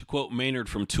quote Maynard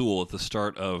from Tool at the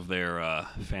start of their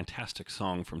fantastic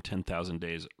song from 10,000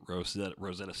 Days,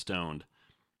 Rosetta Stoned.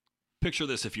 Picture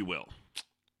this, if you will.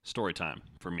 Story time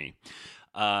for me.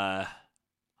 How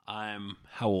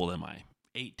old am I?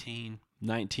 18,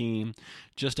 19,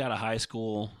 just out of high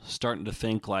school, starting to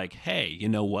think like, hey, you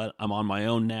know what? I'm on my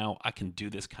own now. I can do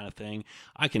this kind of thing.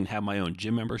 I can have my own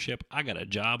gym membership. I got a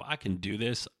job. I can do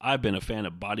this. I've been a fan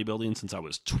of bodybuilding since I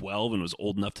was 12 and was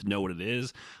old enough to know what it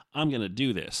is. I'm going to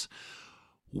do this.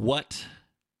 What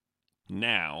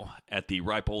now, at the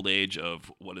ripe old age of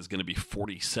what is going to be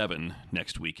 47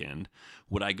 next weekend,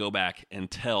 would I go back and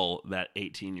tell that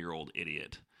 18-year-old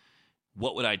idiot?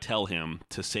 What would I tell him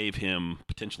to save him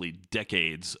potentially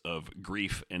decades of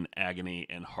grief and agony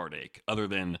and heartache, other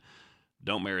than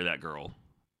don't marry that girl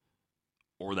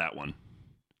or that one?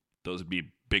 Those would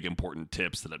be big, important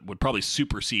tips that would probably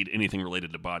supersede anything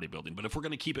related to bodybuilding. But if we're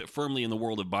going to keep it firmly in the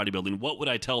world of bodybuilding, what would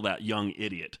I tell that young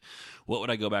idiot? What would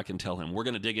I go back and tell him? We're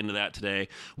going to dig into that today.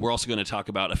 We're also going to talk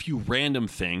about a few random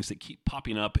things that keep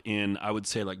popping up in, I would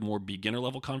say, like more beginner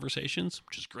level conversations,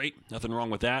 which is great. Nothing wrong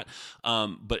with that.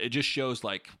 But it just shows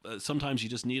like sometimes you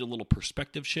just need a little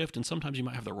perspective shift, and sometimes you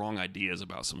might have the wrong ideas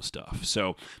about some stuff.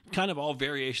 So kind of all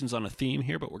variations on a theme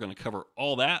here, but we're going to cover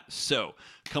all that. So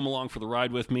come along for the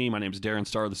ride with me. My name is Darren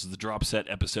Starr. This is the Drop Set,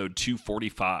 episode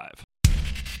 245.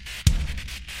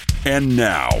 And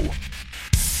now,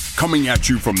 coming at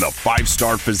you from the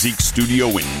 5-Star Physique Studio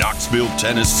in Knoxville,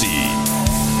 Tennessee,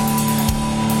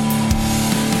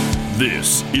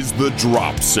 this is the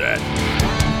Drop Set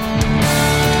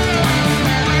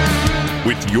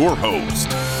with your host,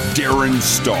 Darren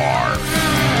Starr.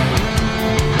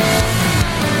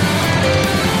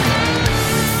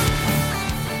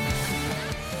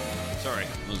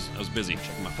 Busy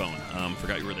checking my phone.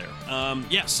 Forgot you were there.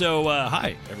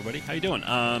 Hi everybody. How you doing?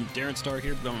 Darren Starr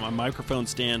here on my microphone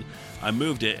stand. I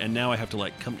moved it and now I have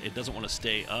to come. It doesn't want to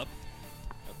stay up.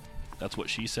 That's what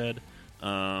she said.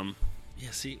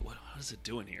 See, what is it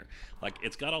doing here? Like,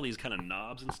 it's got all these kind of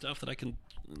knobs and stuff that I can,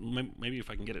 maybe if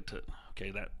I can get it to,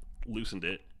 okay, that loosened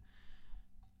it.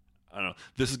 I don't know.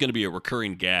 This is going to be a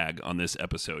recurring gag on this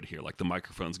episode here. Like, the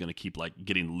microphone's going to keep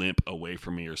getting limp away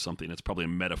from me or something. It's probably a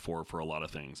metaphor for a lot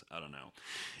of things. I don't know.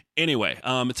 Anyway,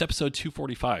 it's episode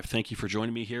 245. Thank you for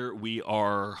joining me here. We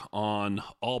are on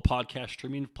all podcast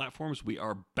streaming platforms. We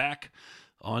are back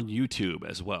on YouTube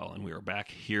as well, and we are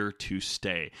back here to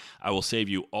stay. I will save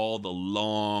you all the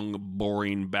long,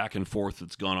 boring back and forth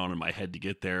that's gone on in my head to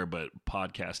get there, but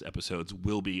podcast episodes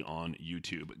will be on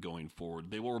YouTube going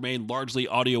forward. They will remain largely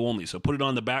audio only, so put it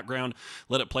on the background,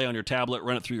 let it play on your tablet,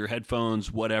 run it through your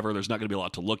headphones, whatever. There's not going to be a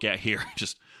lot to look at here.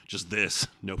 Just this.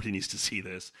 Nobody needs to see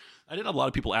this. I did have a lot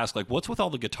of people ask, what's with all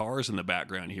the guitars in the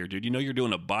background here, dude? You know you're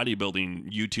doing a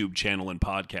bodybuilding YouTube channel and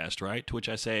podcast, right? To which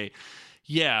I say,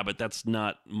 yeah, but that's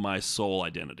not my sole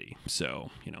identity.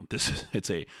 So, it's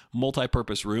a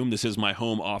multi-purpose room. This is my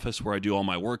home office where I do all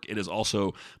my work. It is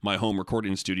also my home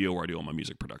recording studio where I do all my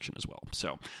music production as well.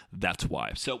 So that's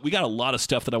why. So we got a lot of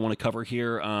stuff that I want to cover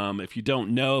here. If you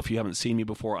don't know, if you haven't seen me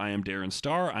before, I am Darren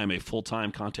Starr. I'm a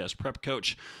full-time contest prep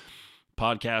coach,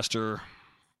 podcaster,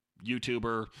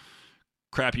 YouTuber,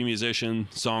 crappy musician,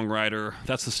 songwriter.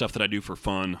 That's the stuff that I do for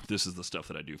fun. This is the stuff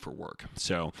that I do for work.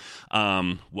 So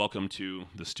welcome to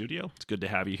the studio. It's good to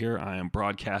have you here. I am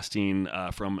broadcasting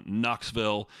from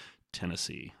Knoxville,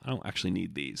 Tennessee. I don't actually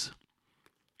need these.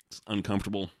 It's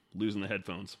uncomfortable losing the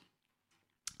headphones.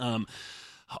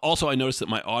 Also, I noticed that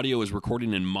my audio is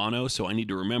recording in mono, so I need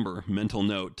to remember, mental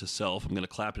note to self, I'm going to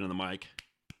clap into the mic.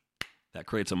 That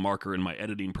creates a marker in my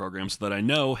editing program so that I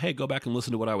know, hey, go back and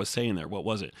listen to what I was saying there. What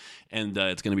was it? And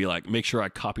it's going to be make sure I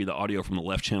copy the audio from the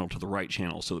left channel to the right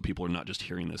channel so that people are not just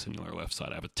hearing this in their left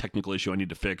side. I have a technical issue I need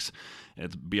to fix.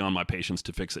 It's beyond my patience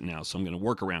to fix it now, so I'm going to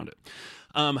work around it.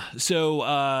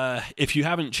 If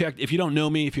you don't know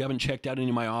me, if you haven't checked out any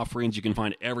of my offerings, you can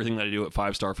find everything that I do at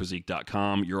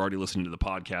 5starphysique.com. You're already listening to the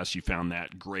podcast. You found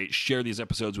that. Great. Share these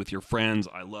episodes with your friends.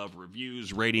 I love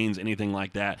reviews, ratings, anything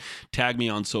like that. Tag me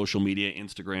on social media,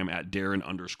 Instagram at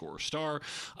Darren_Star.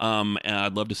 And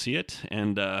I'd love to see it.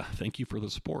 And thank you for the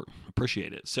support.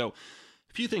 Appreciate it. So,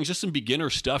 a few things, just some beginner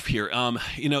stuff here. One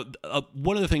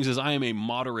of the things is I am a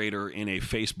moderator in a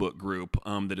Facebook group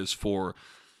that is for...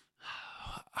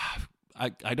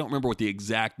 I don't remember what the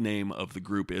exact name of the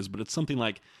group is, but it's something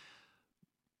like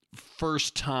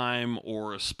first time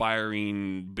or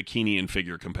aspiring bikini and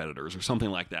figure competitors or something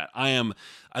like that. I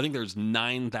think there's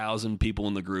 9,000 people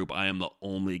in the group. I am the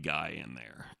only guy in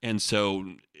there. And so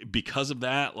because of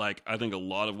that, I think a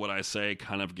lot of what I say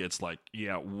kind of gets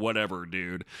yeah, whatever,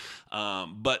 dude.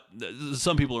 But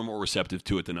some people are more receptive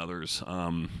to it than others.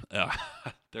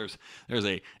 there's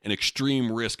an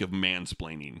extreme risk of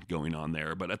mansplaining going on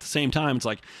there. But at the same time, it's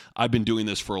like, I've been doing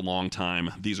this for a long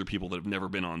time. These are people that have never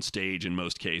been on stage in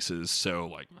most cases. So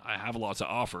like, I have a lot to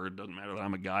offer. It doesn't matter that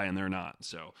I'm a guy and they're not.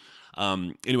 So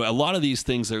anyway, a lot of these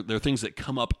things, they're things that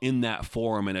come up in that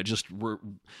forum, and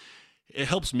it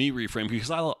helps me reframe,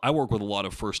 because I work with a lot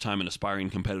of first-time and aspiring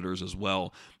competitors as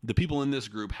well. The people in this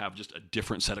group have just a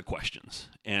different set of questions.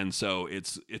 And so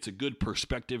it's a good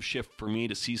perspective shift for me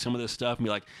to see some of this stuff and be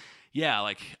like, yeah,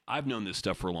 like, I've known this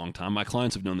stuff for a long time. My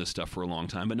clients have known this stuff for a long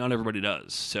time, but not everybody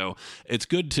does. So it's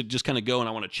good to just kind of go, and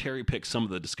I want to cherry pick some of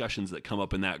the discussions that come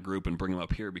up in that group and bring them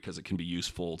up here, because it can be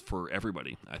useful for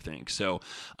everybody, I think. So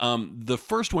the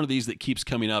first one of these that keeps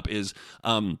coming up is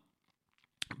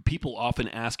people often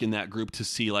ask in that group to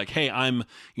see, like, hey, I'm,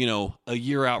 a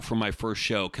year out from my first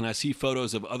show. Can I see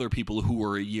photos of other people who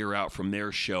were a year out from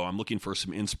their show? I'm looking for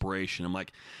some inspiration. I'm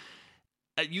like,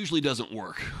 it usually doesn't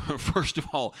work. First of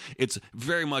all, it's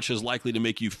very much as likely to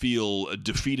make you feel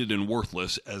defeated and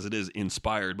worthless as it is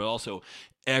inspired, but also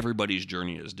everybody's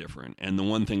journey is different. And the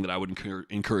one thing that I would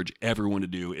encourage everyone to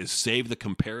do is save the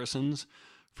comparisons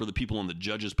for the people on the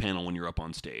judges panel when you're up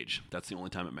on stage. That's the only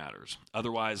time it matters.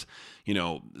 Otherwise,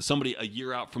 somebody a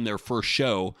year out from their first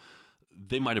show,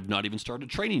 they might have not even started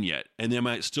training yet, and they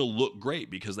might still look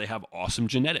great because they have awesome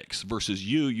genetics, versus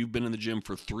you've been in the gym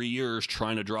for 3 years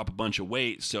trying to drop a bunch of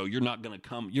weight. So it's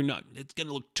going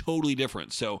to look totally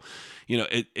different. So,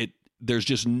 there's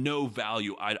just no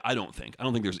value. I don't think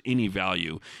there's any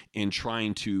value in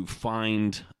trying to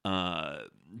find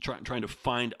trying to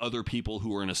find other people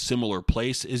who are in a similar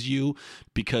place as you,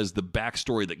 because the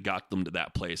backstory that got them to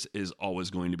that place is always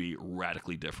going to be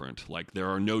radically different. Like, there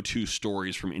are no two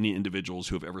stories from any individuals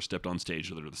who have ever stepped on stage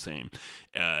that are the same.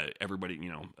 Everybody,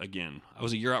 again, I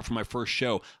was a year out from my first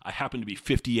show. I happened to be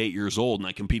 58 years old, and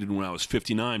I competed when I was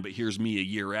 59, but here's me a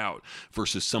year out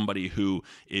versus somebody who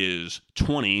is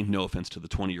 20, no offense to the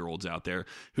 20-year-olds out there,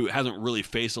 who hasn't really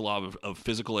faced a lot of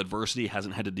physical adversity,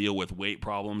 hasn't had to deal with weight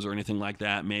problems or anything like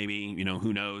that. Maybe,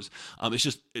 who knows?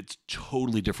 It's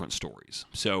totally different stories.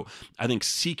 So I think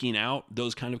seeking out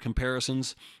those kind of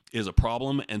comparisons is a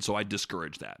problem, and so I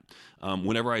discourage that.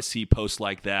 Whenever I see posts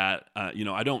like that,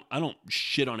 I don't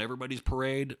shit on everybody's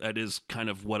parade. That is kind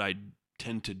of what I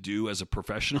tend to do as a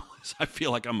professional. I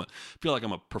feel like I'm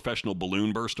a professional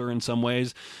balloon burster in some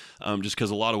ways, just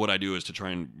because a lot of what I do is to try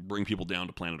and bring people down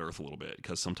to planet Earth a little bit,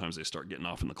 because sometimes they start getting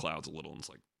off in the clouds a little, and it's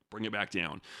like, bring it back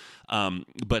down.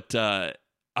 But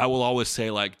I will always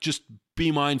say, like, just be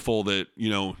mindful that,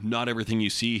 not everything you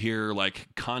see here, like,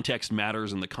 context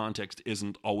matters, and the context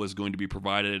isn't always going to be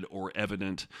provided or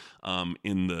evident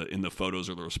in the photos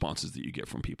or the responses that you get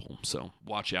from people. So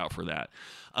watch out for that.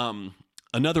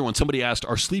 Another one, somebody asked,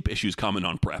 are sleep issues common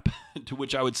on prep? To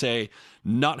which I would say,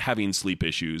 not having sleep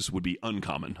issues would be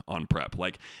uncommon on prep.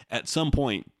 Like, at some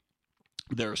point,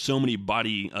 there are so many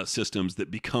body systems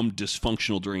that become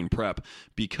dysfunctional during prep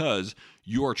because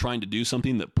you are trying to do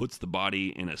something that puts the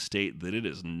body in a state that it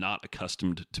is not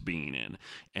accustomed to being in.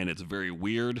 And it's very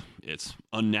weird, it's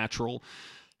unnatural,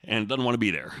 and it doesn't want to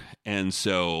be there. And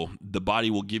so the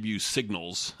body will give you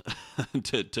signals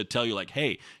to tell you, like,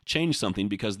 hey, change something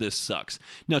because this sucks.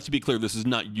 Now, to be clear, this is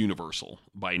not universal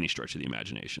by any stretch of the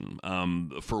imagination.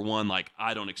 For one, like,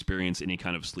 I don't experience any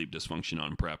kind of sleep dysfunction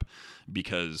on prep,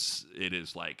 because it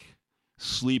is like,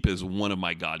 sleep is one of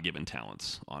my God-given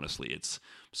talents, honestly. It's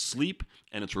sleep,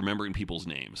 and it's remembering people's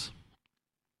names.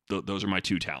 Those are my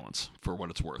two talents, for what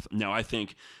it's worth. Now, I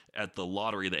think at the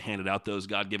lottery that handed out those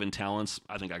God-given talents,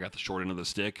 I think I got the short end of the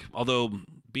stick. Although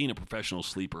being a professional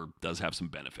sleeper does have some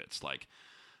benefits. Like,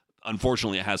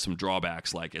 unfortunately, it has some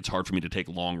drawbacks. Like, it's hard for me to take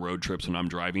long road trips when I'm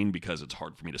driving because it's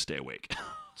hard for me to stay awake.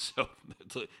 So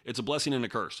it's a blessing and a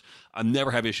curse. I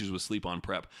never have issues with sleep on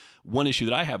prep. One issue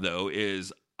that I have, though,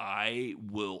 is I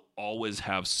will always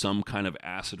have some kind of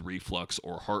acid reflux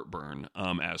or heartburn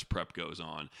as prep goes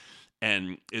on.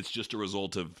 And it's just a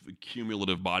result of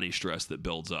cumulative body stress that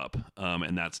builds up.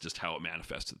 And that's just how it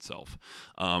manifests itself.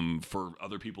 For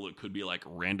other people, it could be like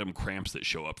random cramps that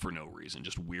show up for no reason,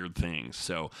 just weird things.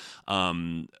 So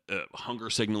hunger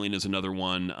signaling is another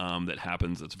one that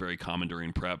happens that's very common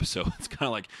during prep. So it's kind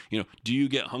of like, do you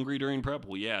get hungry during prep?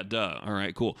 Well, yeah, duh. All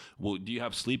right, cool. Well, do you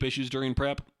have sleep issues during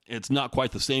prep? It's not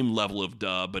quite the same level of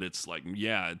duh, but it's like,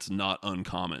 yeah, it's not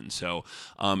uncommon. So,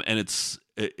 and it's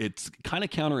kind of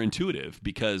counterintuitive,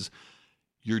 because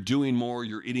you're doing more,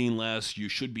 you're eating less, you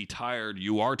should be tired,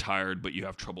 you are tired, but you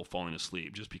have trouble falling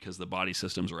asleep just because the body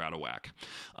systems are out of whack.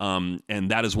 And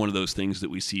that is one of those things that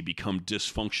we see become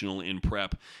dysfunctional in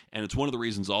prep. And it's one of the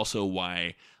reasons also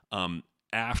why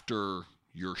after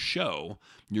your show,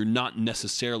 you're not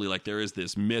necessarily like there is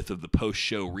this myth of the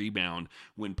post-show rebound.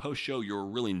 When post-show, you're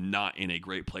really not in a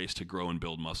great place to grow and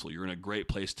build muscle. You're in a great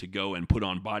place to go and put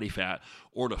on body fat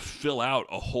or to fill out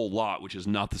a whole lot, which is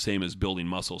not the same as building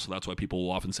muscle. So that's why people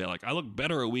will often say, like, I look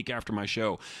better a week after my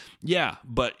show. Yeah,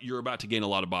 but you're about to gain a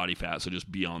lot of body fat, so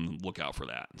just be on the lookout for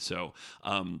that. So,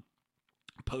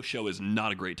 post-show is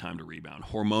not a great time to rebound.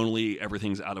 Hormonally,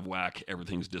 everything's out of whack.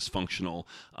 Everything's dysfunctional.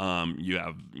 You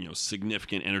have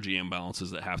significant energy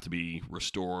imbalances that have to be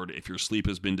restored. If your sleep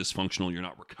has been dysfunctional, you're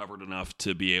not recovered enough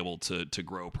to be able to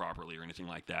grow properly or anything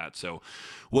like that. So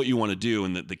what you want to do,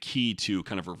 and the key to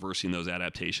kind of reversing those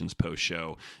adaptations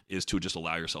post-show, is to just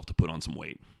allow yourself to put on some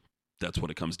weight. That's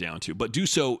what it comes down to. But do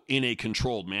so in a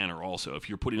controlled manner also. If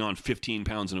you're putting on 15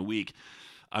 pounds in a week,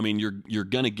 I mean, you're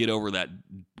going to get over that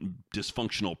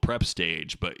dysfunctional prep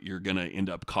stage, but you're going to end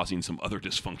up causing some other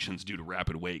dysfunctions due to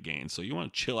rapid weight gain. So you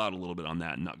want to chill out a little bit on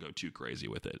that and not go too crazy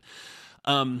with it.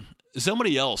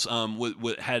 Somebody else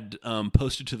had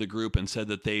posted to the group and said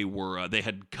that they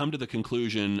had come to the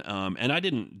conclusion, and I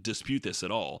didn't dispute this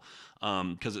at all,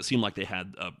 because it seemed like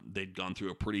they'd gone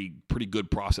through a pretty good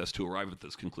process to arrive at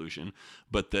this conclusion,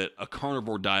 but that a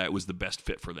carnivore diet was the best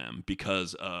fit for them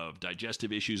because of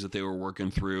digestive issues that they were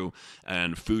working through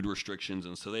and food restrictions,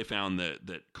 and so they found that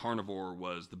carnivore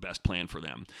was the best plan for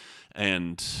them.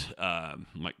 And I'm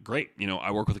like, great,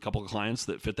 I work with a couple of clients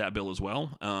that fit that bill as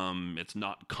well. It's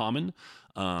not common.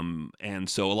 And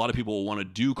so a lot of people will want to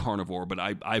do carnivore, but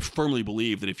I firmly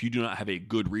believe that if you do not have a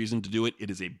good reason to do it, it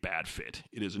is a bad fit.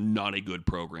 It is not a good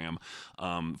program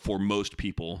for most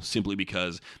people, simply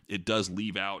because it does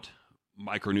leave out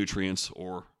micronutrients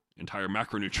or entire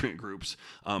macronutrient groups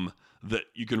that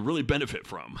you can really benefit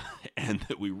from and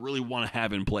that we really want to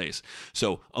have in place.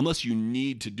 So unless you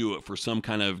need to do it for some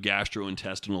kind of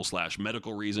gastrointestinal /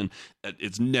 medical reason,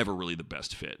 it's never really the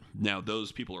best fit. Now,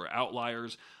 those people are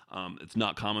outliers. It's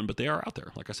not common, but they are out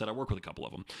there. Like I said, I work with a couple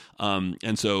of them.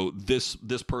 And so this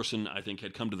person, I think,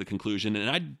 had come to the conclusion,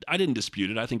 and I didn't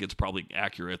dispute it. I think it's probably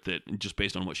accurate that just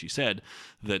based on what she said,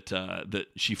 that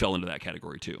she fell into that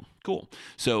category too. Cool.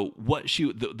 So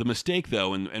the mistake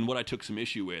though, and what I took some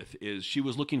issue with is she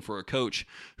was looking for a coach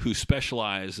who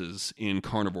specializes in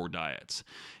carnivore diets.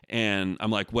 And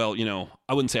I'm like, well,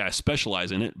 I wouldn't say I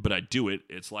specialize in it, but I do it.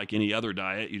 It's like any other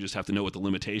diet. You just have to know what the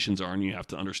limitations are, and you have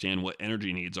to understand what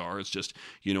energy needs are. It's just,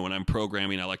 when I'm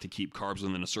programming, I like to keep carbs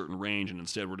within a certain range, and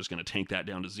instead we're just going to tank that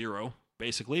down to 0,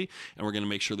 basically, and we're going to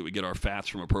make sure that we get our fats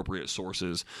from appropriate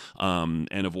sources and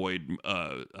avoid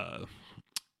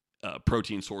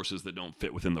protein sources that don't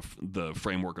fit within the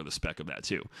framework or the spec of that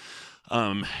too.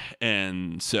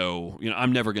 And so,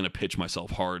 I'm never going to pitch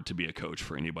myself hard to be a coach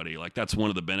for anybody. Like, that's one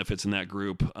of the benefits in that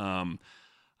group.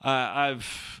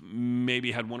 I've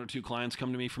maybe had 1 or 2 clients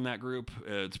come to me from that group.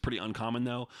 It's pretty uncommon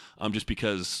though, just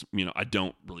because, I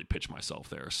don't really pitch myself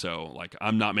there. So like,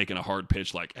 I'm not making a hard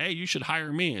pitch like, hey, you should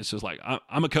hire me. It's just like,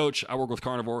 I'm a coach. I work with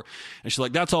carnivore. And she's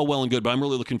like, that's all well and good, but I'm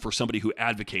really looking for somebody who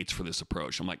advocates for this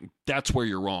approach. I'm like, that's where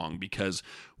you're wrong, because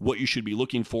what you should be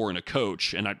looking for in a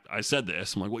coach, and I said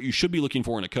this, I'm like, what you should be looking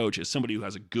for in a coach is somebody who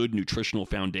has a good nutritional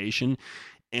foundation.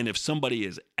 And if somebody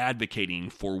is advocating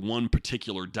for one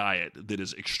particular diet that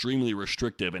is extremely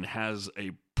restrictive and has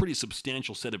a pretty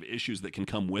substantial set of issues that can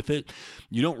come with it,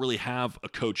 you don't really have a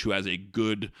coach who has a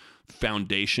good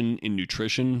foundation in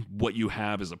nutrition. What you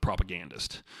have is a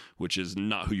propagandist, which is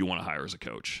not who you want to hire as a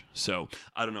coach. So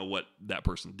I don't know what that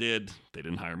person did. They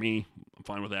didn't hire me. I'm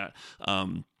fine with that.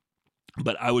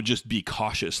 But I would just be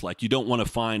cautious. Like, you don't want to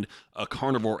find a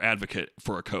carnivore advocate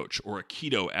for a coach or a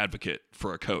keto advocate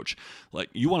for a coach. Like,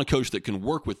 you want a coach that can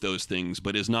work with those things,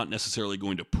 but is not necessarily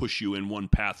going to push you in one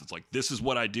path. It's like, this is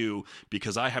what I do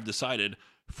because I have decided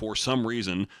for some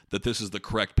reason that this is the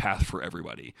correct path for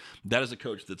everybody. That is a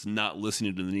coach that's not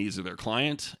listening to the needs of their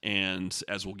client. And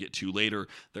as we'll get to later,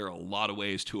 there are a lot of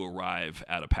ways to arrive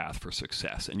at a path for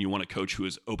success. And you want a coach who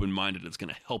is open-minded. It's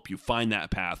going to help you find that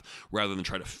path rather than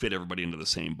try to fit everybody into the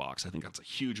same box. I think that's a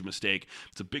huge mistake.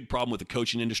 It's a big problem with the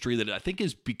coaching industry that I think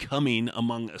is becoming,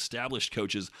 among established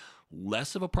coaches,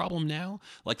 less of a problem now.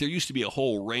 Like, there used to be a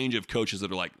whole range of coaches that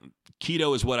are like,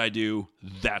 keto is what I do.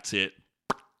 That's it.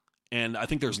 And I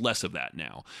think there's less of that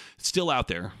now. It's still out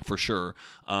there for sure.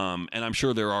 And I'm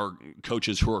sure there are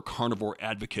coaches who are carnivore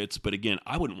advocates. But again,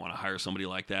 I wouldn't want to hire somebody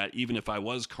like that. Even if I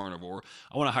was carnivore,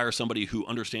 I want to hire somebody who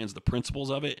understands the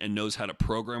principles of it and knows how to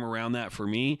program around that for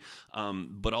me.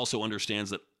 But also understands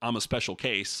that I'm a special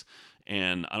case.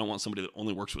 And I don't want somebody that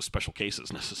only works with special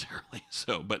cases necessarily.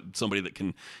 But somebody that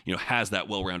can, has that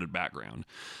well-rounded background.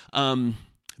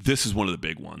 This is one of the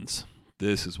big ones.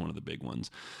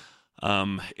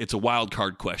 It's a wild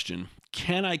card question.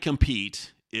 can I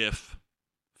compete if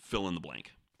fill in the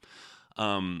blank?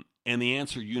 And the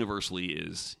answer universally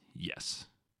is yes.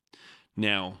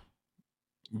 Now,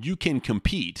 you can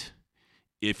compete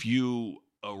if you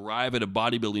arrive at a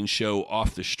bodybuilding show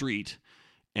off the street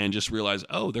and just realize,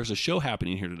 oh, there's a show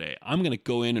happening here today. I'm going to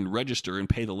go in and register and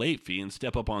pay the late fee and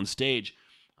step up on stage.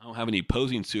 I don't have any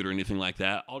posing suit or anything like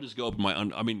that. I'll just go up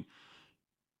in I mean,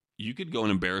 you could go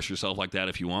and embarrass yourself like that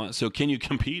if you want. So can you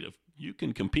compete? You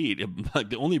can compete. Like,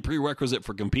 the only prerequisite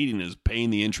for competing is paying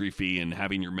the entry fee and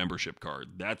having your membership card.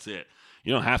 That's it.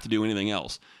 You don't have to do anything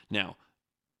else. Now,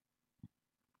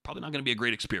 probably not going to be a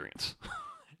great experience.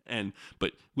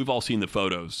 But we've all seen the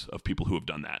photos of people who have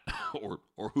done that or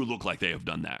who look like they have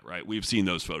done that, right? We've seen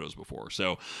those photos before.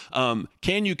 So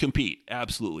can you compete?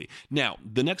 Absolutely. Now,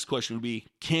 the next question would be,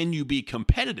 can you be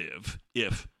competitive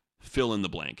if fill in the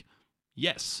blank?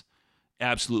 Yes,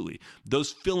 absolutely.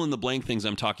 Those fill in the blank things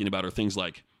I'm talking about are things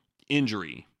like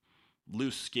injury,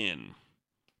 loose skin.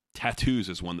 Tattoos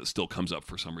is one that still comes up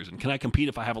for some reason. Can I compete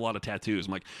if I have a lot of tattoos?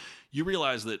 I'm like, you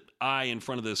realize that I, in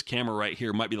front of this camera right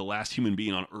here, might be the last human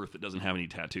being on earth that doesn't have any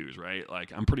tattoos, right?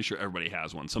 Like, I'm pretty sure everybody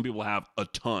has one. Some people have a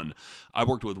ton. I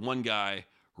worked with one guy,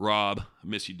 Rob, I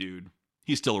miss you, dude.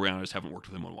 He's still around. I just haven't worked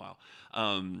with him in a while.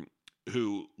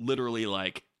 Who literally,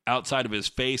 like, outside of his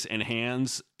face and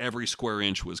hands, every square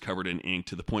inch was covered in ink,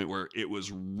 to the point where it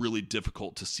was really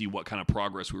difficult to see what kind of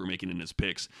progress we were making in his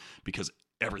pics because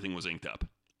everything was inked up.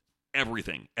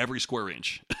 Everything, every square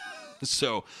inch.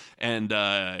 So, and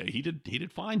he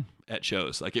did fine at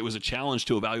shows. Like, it was a challenge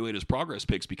to evaluate his progress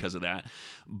pics because of that.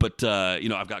 But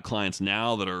I've got clients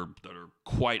now that are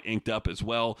quite inked up as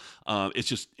well. It's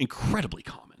just incredibly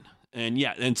common. And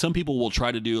yeah, and some people will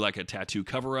try to do like a tattoo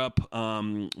cover-up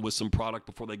with some product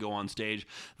before they go on stage.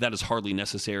 That is hardly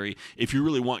necessary. If you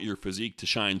really want your physique to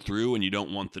shine through and you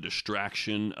don't want the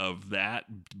distraction of that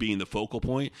being the focal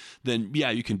point, then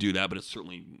yeah, you can do that, but it's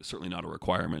certainly not a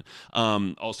requirement.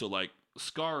 Also, like,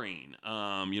 scarring.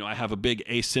 I have a big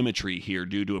asymmetry here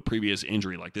due to a previous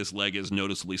injury. Like, this leg is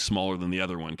noticeably smaller than the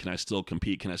other one. Can I still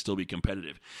compete? Can I still be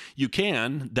competitive? You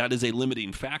can. That is a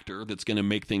limiting factor that's going to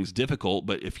make things difficult.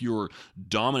 But if you're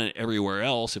dominant everywhere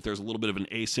else, if there's a little bit of an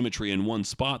asymmetry in one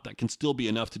spot, that can still be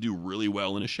enough to do really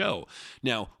well in a show.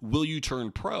 Now, will you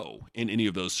turn pro in any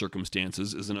of those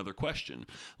circumstances is another question.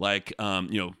 Like,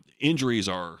 injuries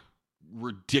are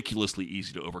ridiculously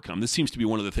easy to overcome. This seems to be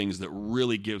one of the things that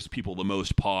really gives people the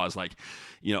most pause. Like,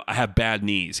 I have bad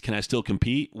knees. Can I still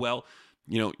compete? Well,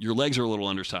 your legs are a little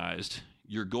undersized.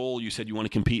 Your goal, you said you want to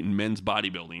compete in men's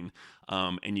bodybuilding,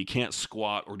 and you can't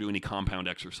squat or do any compound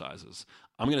exercises.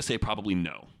 I'm going to say probably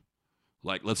no.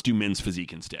 Like, let's do men's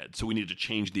physique instead. So we need to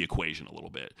change the equation a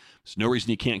little bit. There's no reason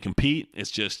you can't compete.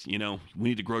 It's just, we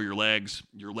need to grow your legs.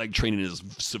 Your leg training is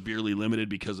severely limited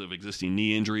because of existing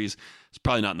knee injuries. It's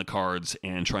probably not in the cards,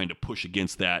 and trying to push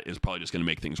against that is probably just going to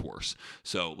make things worse.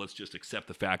 So let's just accept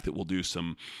the fact that we'll do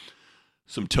some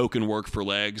token work for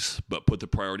legs, but put the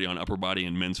priority on upper body,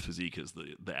 and men's physique is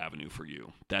the avenue for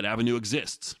you. That avenue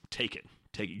exists. Take it.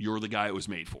 You're the guy it was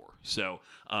made for. So,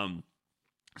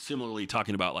 similarly,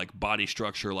 talking about like body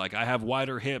structure, like, I have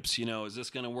wider hips, is this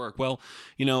going to work? Well,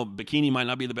 bikini might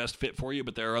not be the best fit for you,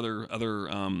 but there are other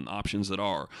options that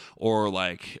are. Or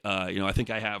like, I think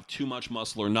I have too much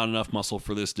muscle or not enough muscle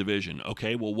for this division.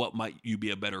 Okay, well, what might you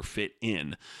be a better fit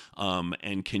in?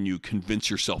 And can you convince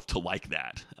yourself to like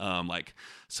that? Like,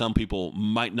 some people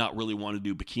might not really want to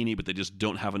do bikini, but they just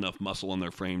don't have enough muscle on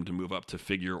their frame to move up to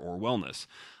figure or wellness.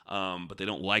 But they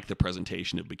don't like the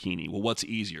presentation of bikini. Well, what's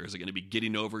easier? Is it going to be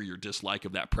getting over your dislike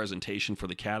of that presentation for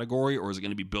the category, or is it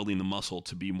going to be building the muscle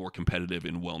to be more competitive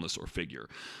in wellness or figure?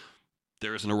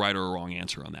 There isn't a right or a wrong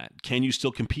answer on that. Can you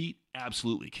still compete?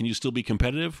 Absolutely. Can you still be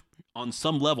competitive? On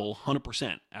some level,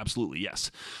 100%. Absolutely,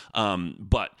 yes.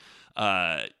 But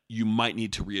you might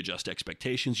need to readjust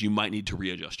expectations. You might need to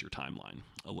readjust your timeline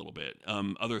a little bit.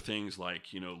 Other things like,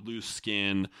 loose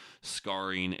skin,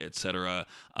 scarring, etc.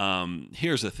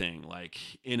 Here's the thing, like,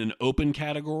 in an open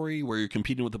category where you're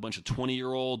competing with a bunch of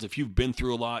 20-year-olds, if you've been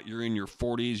through a lot, you're in your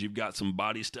 40s, you've got some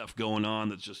body stuff going on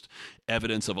that's just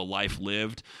evidence of a life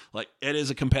lived, like, it is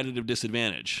a competitive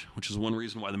disadvantage, which is one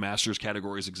reason why the masters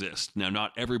categories exist. Now,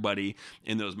 not everybody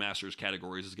in those masters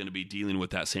categories is going to be dealing with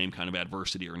that same kind of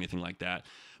adversity or anything like that,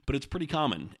 but it's pretty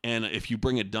common. And if you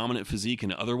bring a dominant physique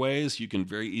in other ways, you can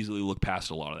very easily look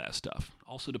past a lot of that stuff.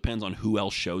 also depends on who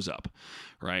else shows up,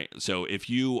 right? So if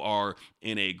you are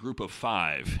in a group of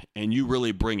 5 and you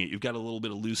really bring it, you've got a little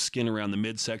bit of loose skin around the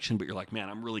midsection, but you're like, man,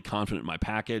 I'm really confident in my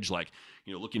package. Like,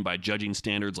 looking by judging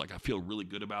standards, like I feel really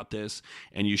good about this.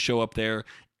 And you show up there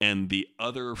and the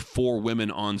other 4 women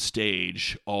on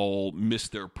stage all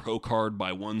missed their pro card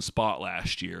by 1 spot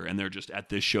last year, and they're just at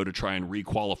this show to try and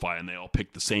requalify, and they all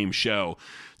picked the same show.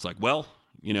 It's like, well,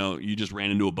 you just ran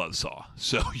into a buzzsaw.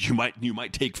 So you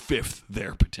might take 5th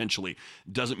there potentially.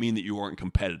 Doesn't mean that you aren't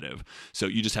competitive. So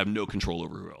you just have no control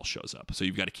over who else shows up. So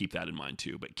you've got to keep that in mind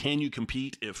too. But can you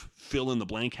compete if fill in the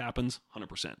blank happens?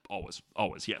 100%.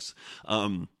 Always, yes.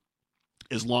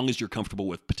 As long as you're comfortable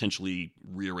with potentially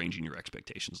rearranging your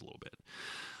expectations a little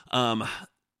bit.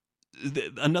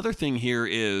 Another thing here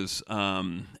is,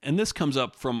 and this comes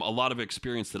up from a lot of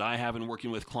experience that I have in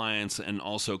working with clients, and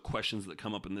also questions that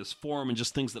come up in this forum, and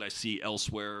just things that I see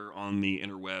elsewhere on the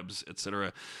interwebs,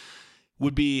 etc.,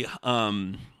 would be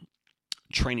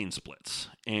training splits,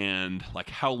 and like,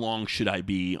 how long should I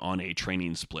be on a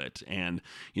training split? And,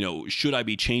 should I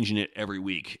be changing it every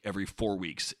week, every 4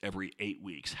 weeks, every 8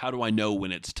 weeks? How do I know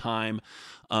when it's time?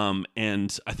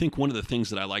 And I think one of the things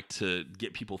that I like to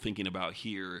get people thinking about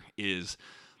here is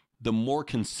the more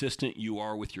consistent you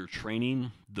are with your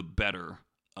training, the better,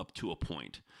 up to a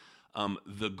point.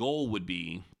 The goal would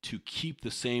be to keep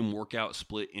the same workout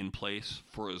split in place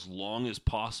for as long as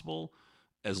possible,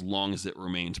 as long as it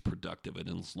remains productive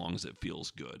and as long as it feels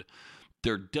good.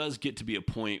 There does get to be a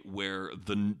point where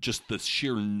the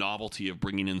sheer novelty of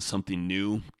bringing in something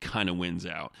new kind of wins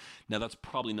out. Now, that's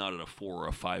probably not at a 4 or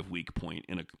a 5 week point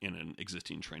in an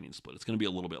existing training split. It's going to be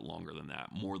a little bit longer than that,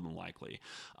 more than likely.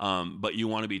 But you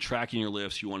want to be tracking your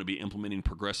lifts. You want to be implementing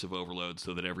progressive overload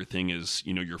so that everything is,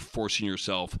 you're forcing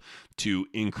yourself to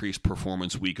increase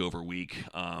performance week over week.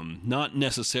 Not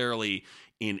necessarily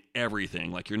in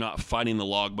everything. Like, you're not fighting the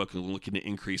logbook and looking to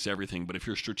increase everything, but if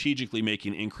you're strategically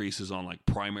making increases on like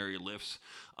primary lifts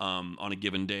on a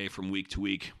given day from week to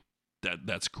week,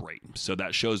 that's great. So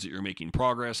that shows that you're making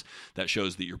progress. That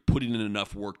shows that you're putting in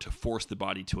enough work to force the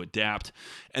body to adapt.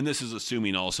 And this is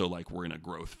assuming also like we're in a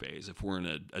growth phase. If we're in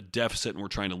a deficit and we're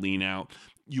trying to lean out,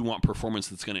 you want performance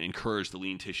that's going to encourage the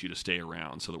lean tissue to stay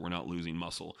around so that we're not losing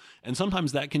muscle. And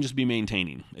sometimes that can just be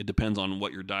maintaining. It depends on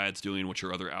what your diet's doing, what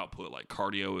your other output like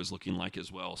cardio is looking like as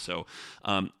well. So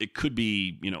it could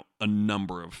be, a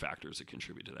number of factors that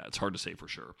contribute to that. It's hard to say for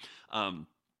sure.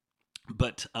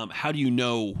 But how do you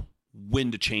know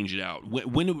when to change it out?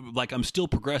 When like, I'm still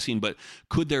progressing, but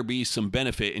could there be some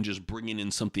benefit in just bringing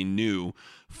in something new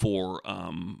for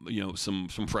some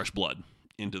fresh blood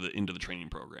into the training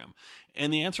program?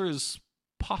 And the answer is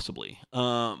possibly.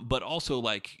 But also,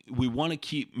 like, we want to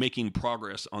keep making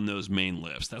progress on those main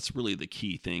lifts. That's really the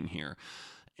key thing here.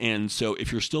 And so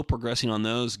if you're still progressing on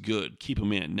those, good, keep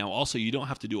them in. Now, also, you don't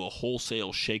have to do a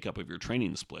wholesale shakeup of your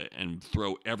training split and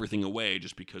throw everything away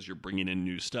just because you're bringing in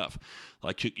new stuff.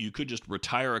 Like, you could just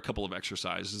retire a couple of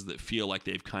exercises that feel like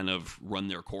they've kind of run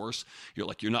their course.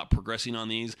 You're not progressing on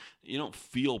these. You don't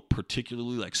feel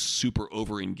particularly like super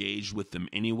over engaged with them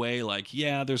anyway. Like,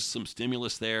 yeah, there's some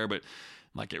stimulus there, but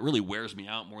like, it really wears me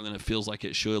out more than it feels like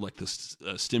it should. Like, the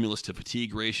stimulus to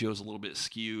fatigue ratio is a little bit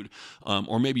skewed,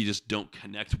 or maybe you just don't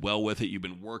connect well with it. You've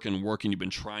been working, you've been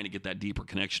trying to get that deeper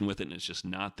connection with it, and it's just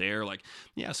not there. Like,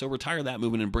 yeah, so retire that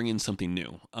movement and bring in something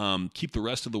new. Keep the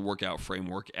rest of the workout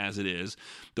framework as it is.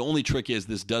 The only trick is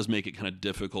this does make it kind of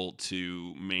difficult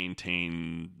to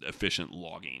maintain efficient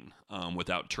logging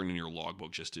without turning your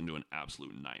logbook just into an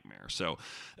absolute nightmare. So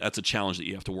that's a challenge that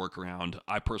you have to work around.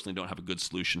 I personally don't have a good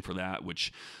solution for that, which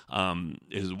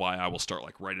is why I will start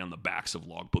like writing on the backs of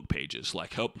logbook pages,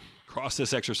 like, oh, cross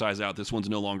this exercise out. This one's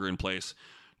no longer in place.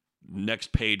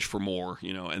 Next page for more,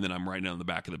 and then I'm writing on the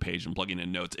back of the page and plugging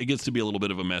in notes. It gets to be a little bit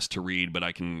of a mess to read, but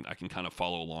I can kind of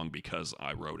follow along because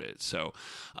I wrote it. So,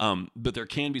 but there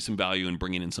can be some value in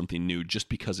bringing in something new just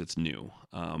because it's new.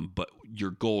 But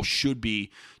your goal should be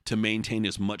to maintain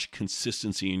as much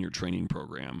consistency in your training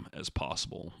program as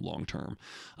possible long term.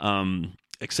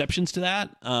 Exceptions to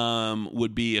that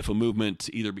would be if a movement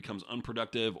either becomes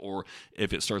unproductive or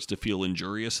if it starts to feel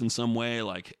injurious in some way,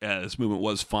 like this movement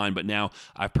was fine, but now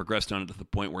I've progressed on it to the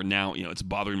point where now it's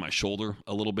bothering my shoulder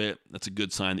a little bit. That's a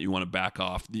good sign that you want to back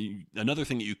off. Another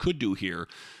thing that you could do here,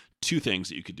 two things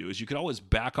that you could do, is you could always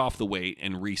back off the weight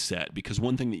and reset, because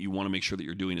one thing that you want to make sure that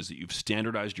you're doing is that you've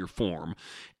standardized your form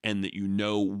and that you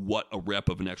know what a rep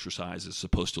of an exercise is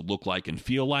supposed to look like and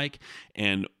feel like.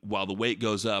 And while the weight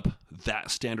goes up,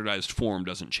 that standardized form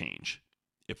doesn't change.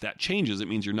 If that changes, it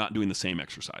means you're not doing the same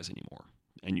exercise anymore.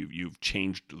 and you've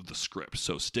changed the script.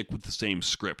 So stick with the same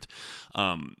script,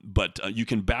 but you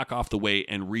can back off the weight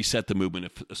and reset the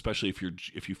movement, especially if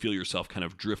you feel yourself kind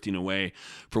of drifting away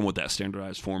from what that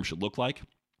standardized form should look like.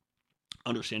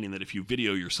 Understanding that if you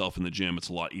video yourself in the gym, it's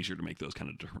a lot easier to make those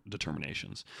kind of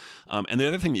determinations. And the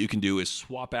other thing that you can do is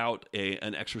swap out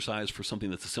an exercise for something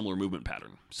that's a similar movement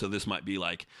pattern. So this might be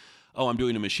like, oh, I'm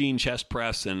doing a machine chest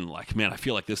press, and like, man, I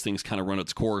feel like this thing's kind of run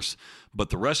its course, but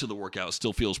the rest of the workout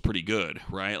still feels pretty good,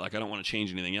 right? Like, I don't want to change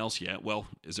anything else yet. Well,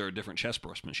 is there a different chest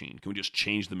press machine? Can we just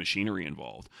change the machinery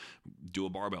involved? Do a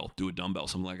barbell, do a dumbbell,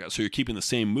 something like that. So you're keeping the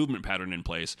same movement pattern in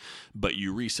place, but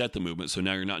you reset the movement. So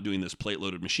now you're not doing this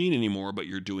plate-loaded machine anymore, but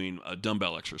you're doing a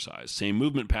dumbbell exercise. Same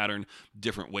movement pattern,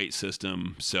 different weight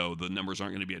system, so the numbers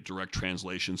aren't going to be a direct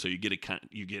translation. So you get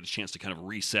a chance to kind of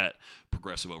reset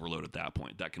progressive overload at that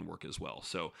point. That can work as well.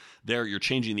 So there you're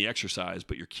changing the exercise,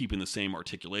 but you're keeping the same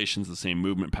articulations, the same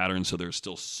movement patterns, so there's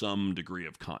still some degree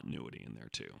of continuity in there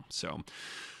too. So,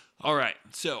 all right.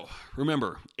 So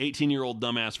remember, 18-year-old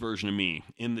dumbass version of me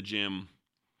in the gym.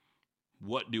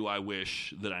 What do I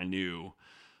wish that I knew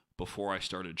before I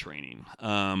started training?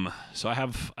 So I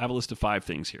have a list of 5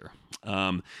 things here.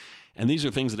 And these are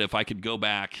things that if I could go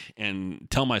back and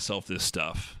tell myself this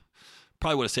stuff,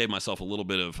 probably would have saved myself a little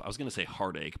bit of, I was going to say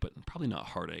heartache, but probably not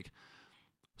heartache.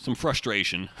 Some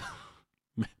frustration,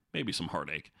 maybe some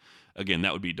heartache. Again,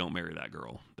 that would be don't marry that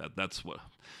girl. That's what,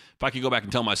 if I could go back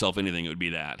and tell myself anything, it would be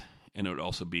that. And it would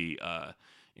also be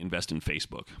invest in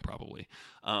Facebook, probably.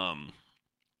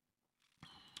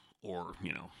 Or,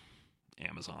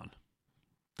 Amazon.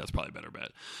 That's probably a better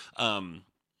bet.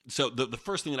 So the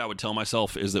first thing that I would tell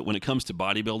myself is that when it comes to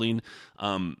bodybuilding,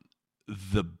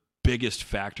 the biggest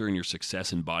factor in your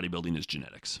success in bodybuilding is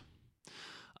genetics.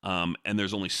 And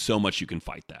there's only so much you can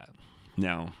fight that.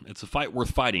 Now, it's a fight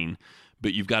worth fighting,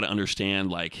 but you've got to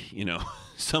understand,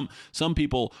 some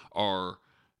people are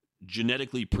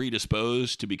genetically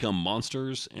predisposed to become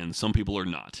monsters, and some people are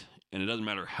not. And it doesn't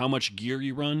matter how much gear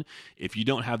you run. If you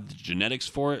don't have the genetics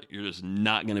for it, you're just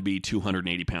not going to be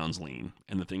 280 pounds lean.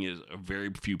 And the thing is, very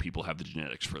few people have the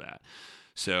genetics for that.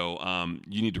 So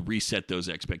you need to reset those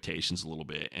expectations a little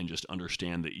bit and just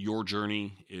understand that your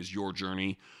journey is your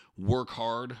journey. Work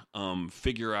hard,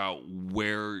 figure out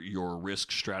where your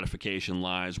risk stratification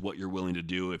lies, what you're willing to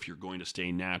do if you're going to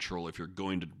stay natural, if you're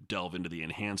going to delve into the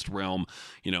enhanced realm,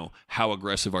 how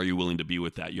aggressive are you willing to be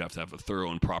with that? You have to have a thorough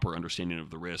and proper understanding of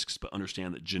the risks, but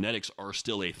understand that genetics are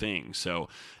still a thing. So,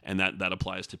 and that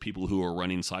applies to people who are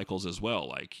running cycles as well.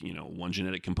 Like, one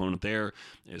genetic component there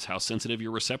is how sensitive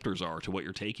your receptors are to what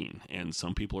you're taking. And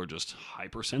some people are just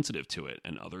hypersensitive to it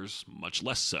and others much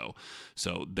less so.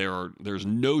 So there's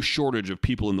no shortage of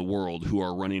people in the world who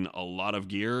are running a lot of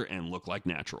gear and look like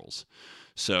naturals.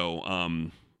 So,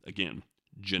 again,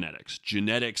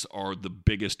 genetics are the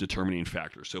biggest determining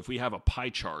factor. So if we have a pie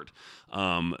chart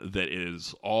that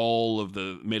is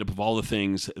made up of all the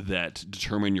things that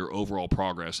determine your overall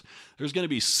progress, there's going to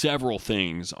be several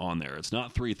things on there. It's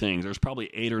not 3 things. There's probably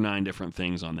 8 or 9 different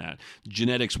things on that.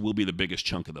 Genetics will be the biggest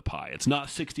chunk of the pie. It's not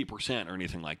 60% or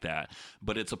anything like that,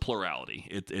 but it's a plurality.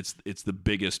 It's the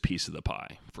biggest piece of the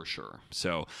pie for sure.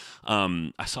 So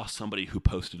I saw somebody who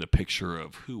posted a picture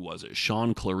of, who was it?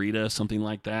 Sean Clarita, something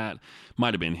like that.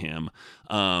 Might have been him.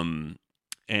 And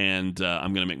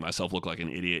I'm going to make myself look like an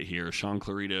idiot here. Sean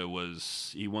Clarita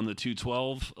he won the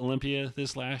 212 Olympia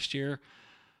this last year,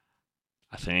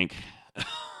 I think.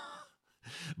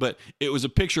 But it was a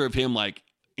picture of him like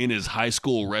in his high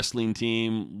school wrestling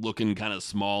team, looking kind of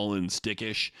small and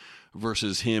stickish,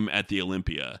 versus him at the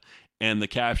Olympia. And the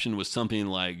caption was something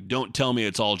like, "Don't tell me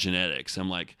it's all genetics." I'm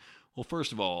like, well,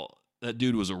 first of all, that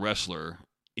dude was a wrestler.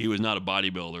 He was not a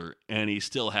bodybuilder, and he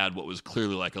still had what was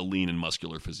clearly like a lean and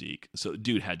muscular physique. So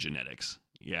dude had genetics.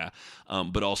 Yeah.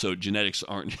 But also genetics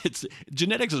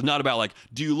genetics is not about like,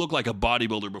 do you look like a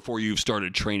bodybuilder before you've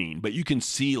started training? But you can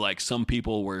see like some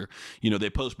people where, they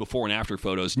post before and after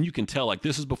photos, and you can tell like,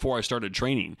 this is before I started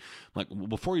training. Like,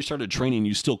 before you started training,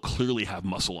 you still clearly have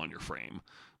muscle on your frame.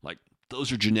 Like,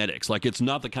 those are genetics. Like, it's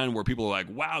not the kind where people are like,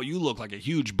 wow, you look like a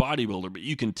huge bodybuilder, but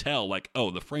you can tell like,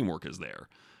 oh, the framework is there.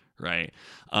 Right.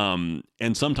 And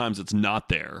sometimes it's not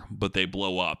there, but they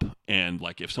blow up. And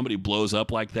like, if somebody blows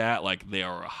up like that, like, they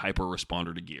are a hyper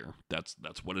responder to gear. That's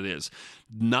what it is.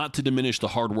 Not to diminish the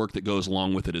hard work that goes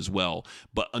along with it as well.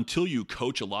 But until you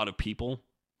coach a lot of people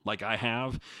like I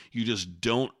have, you just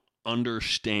don't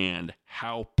understand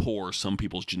how poor some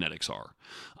people's genetics are.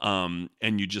 And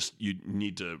you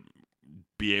need to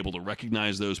be able to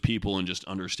recognize those people and just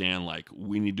understand, like,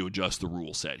 we need to adjust the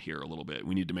rule set here a little bit.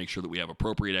 We need to make sure that we have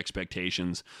appropriate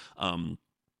expectations. The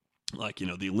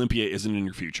Olympia isn't in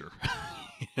your future.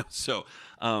 So,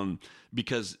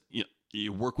 because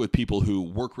you work with people who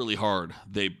work really hard.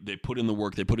 They put in the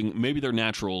work. They put in, maybe they're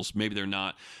naturals, maybe they're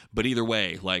not. But either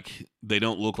way, like, they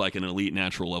don't look like an elite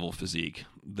natural level physique.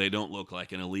 They don't look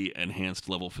like an elite enhanced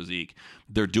level physique.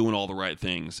 They're doing all the right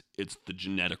things. It's the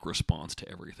genetic response to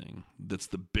everything that's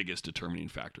the biggest determining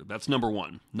factor. That's number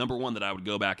one. Number one that I would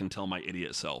go back and tell my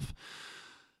idiot self.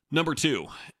 Number two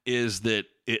is that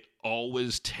it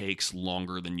always takes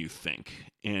longer than you think.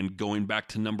 And going back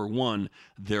to number one,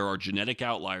 there are genetic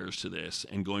outliers to this.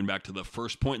 And going back to the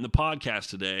first point in the podcast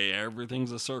today,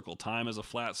 everything's a circle. Time is a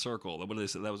flat circle. What did they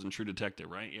say? That was in True Detective,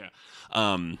 right? Yeah.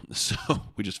 So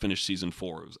we just finished season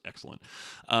 4. It was excellent.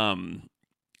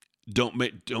 Don't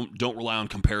rely on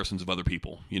comparisons of other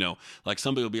people. Like,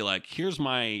 somebody will be like, here's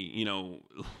my,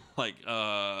 like,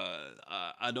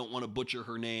 I don't want to butcher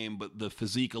her name, but the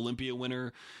physique Olympia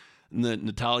winner,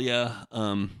 Natalia,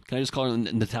 can I just call her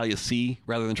Natalia C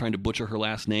rather than trying to butcher her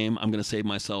last name? I'm going to save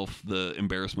myself the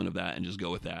embarrassment of that and just go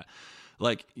with that.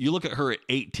 Like, you look at her at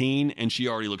 18 and she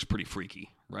already looks pretty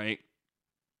freaky, right?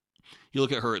 You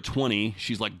look at her at 20,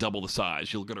 she's like double the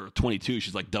size. You look at her at 22,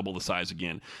 she's like double the size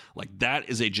again. Like, that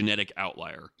is a genetic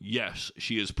outlier. Yes,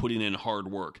 she is putting in hard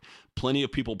work. Plenty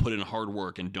of people put in hard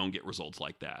work and don't get results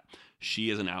like that. She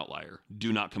is an outlier.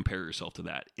 Do not compare yourself to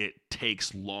that. It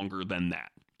takes longer than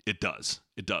that. It does.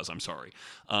 I'm sorry.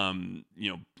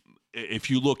 If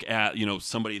you look at,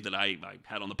 somebody that I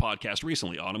had on the podcast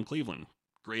recently, Autumn Cleveland.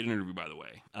 Great interview, by the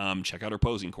way. Check out her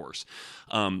posing course.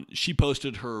 She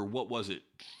posted her,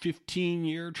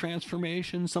 15-year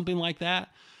transformation, something like that.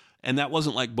 And that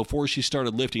wasn't like before she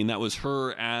started lifting. That was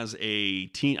her as a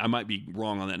teen. I might be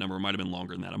wrong on that number. It might have been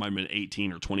longer than that. It might have been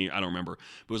 18 or 20. I don't remember.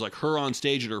 But it was like her on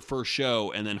stage at her first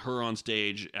show and then her on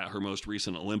stage at her most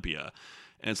recent Olympia.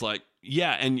 And it's like,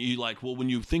 yeah. And you like, well, when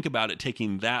you think about it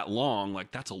taking that long,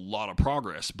 like, that's a lot of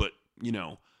progress. But,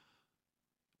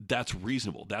 that's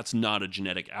reasonable. That's not a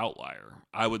genetic outlier.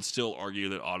 I would still argue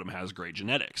that Autumn has great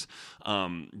genetics.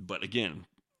 But again,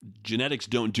 genetics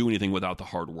don't do anything without the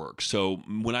hard work. So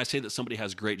when I say that somebody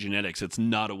has great genetics, it's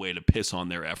not a way to piss on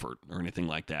their effort or anything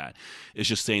like that. It's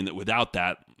just saying that without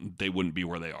that, they wouldn't be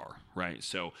where they are, right?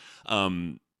 So,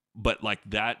 but like,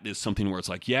 that is something where it's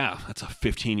like, yeah, that's a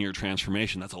 15-year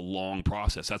transformation. That's a long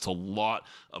process. That's a lot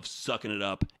of sucking it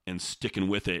up and sticking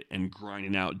with it and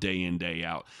grinding out day in, day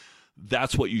out.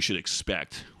 That's what you should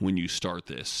expect when you start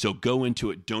this. So go into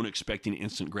it, don't expecting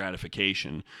instant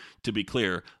gratification. To be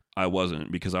clear, I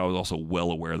wasn't, because I was also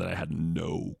well aware that I had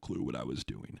no clue what I was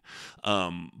doing.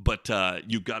 But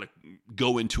you've got to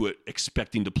go into it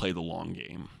expecting to play the long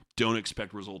game. Don't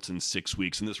expect results in 6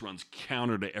 weeks. And this runs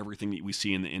counter to everything that we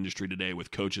see in the industry today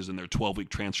with coaches and their 12-week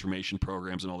transformation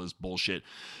programs and all this bullshit.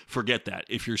 Forget that.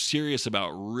 If you're serious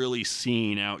about really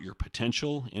seeing out your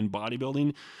potential in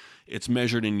bodybuilding, it's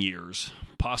measured in years,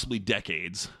 possibly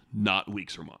decades, not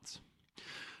weeks or months.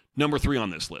 Number 3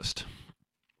 on this list.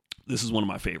 This is one of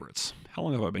my favorites. How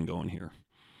long have I been going here?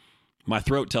 My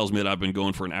throat tells me that I've been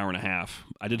going for an hour and a half.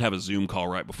 I did have a Zoom call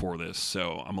right before this,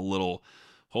 so I'm a little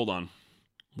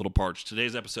parched.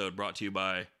 Today's episode brought to you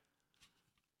by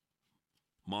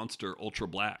Monster Ultra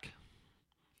Black.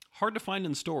 Hard to find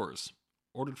in stores.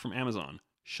 Ordered from Amazon.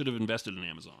 Should have invested in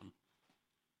Amazon.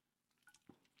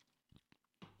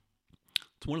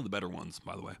 It's one of the better ones,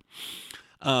 by the way.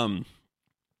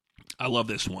 I love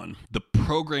this one. The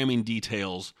programming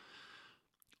details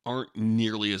aren't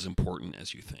nearly as important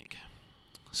as you think.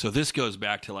 So this goes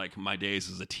back to like my days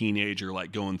as a teenager,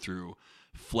 like going through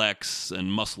Flex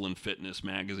and Muscle and Fitness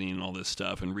magazine and all this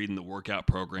stuff and reading the workout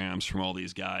programs from all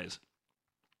these guys.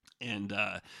 And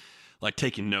like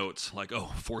taking notes, like,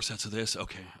 oh, 4 sets of this.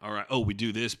 Okay. All right. Oh, we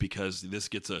do this because this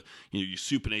gets you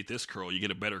supinate this curl, you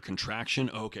get a better contraction.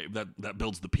 Okay. That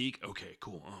builds the peak. Okay,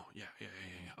 cool. Oh, yeah.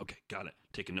 Okay. Got it.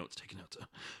 Taking notes.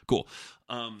 Cool.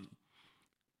 None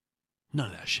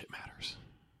of that shit matters.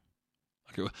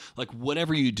 Okay. Like,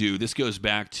 whatever you do, this goes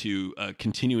back to a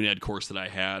continuing ed course that I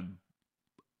had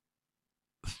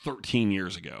 13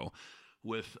 years ago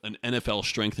with an NFL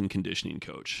strength and conditioning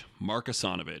coach, Mark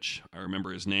Asanovich. I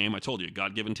remember his name. I told you,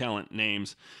 God-given talent,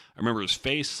 names. I remember his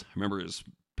face. I remember his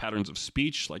patterns of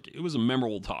speech. Like, it was a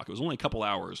memorable talk. It was only a couple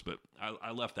hours, but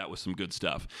I left that with some good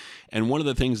stuff. And one of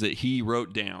the things that he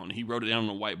wrote it down on a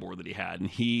whiteboard that he had, and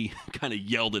he kind of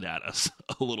yelled it at us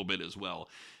a little bit as well,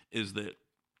 is that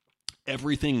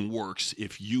everything works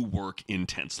if you work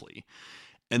intensely.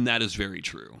 And that is very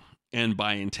true. And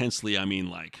by intensely, I mean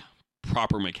like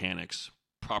proper mechanics,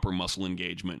 proper muscle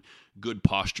engagement, good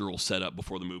postural setup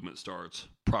before the movement starts,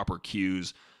 proper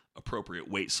cues, appropriate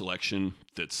weight selection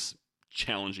that's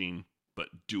challenging but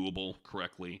doable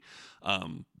correctly.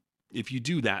 If you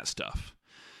do that stuff,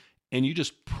 and you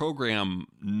just program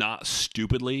not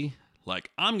stupidly,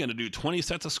 like, I'm going to do 20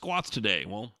 sets of squats today.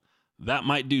 Well, that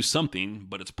might do something,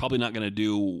 but it's probably not going to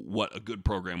do what a good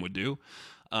program would do.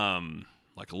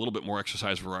 Like a little bit more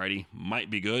exercise variety might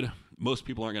be good. Most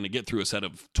people aren't going to get through a set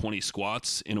of 20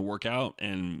 squats in a workout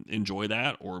and enjoy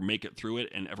that or make it through it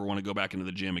and ever want to go back into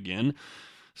the gym again.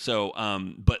 So,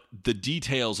 but the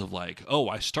details of like, oh,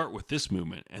 I start with this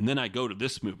movement and then I go to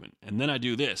this movement and then I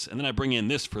do this and then I bring in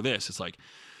this for this. It's like,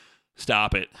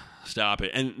 stop it.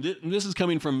 And this is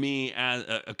coming from me as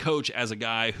a coach, as a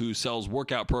guy who sells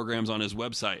workout programs on his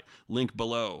website, link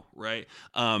below, right?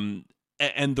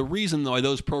 And the reason why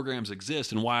those programs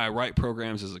exist and why I write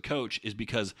programs as a coach is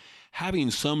because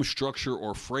having some structure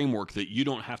or framework that you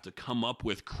don't have to come up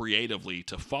with creatively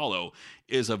to follow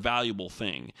is a valuable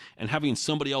thing. And having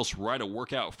somebody else write a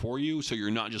workout for you so you're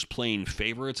not just playing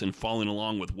favorites and following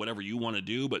along with whatever you want to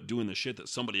do, but doing the shit that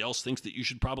somebody else thinks that you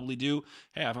should probably do.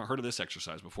 Hey, I haven't heard of this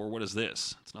exercise before. What is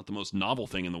this? It's not the most novel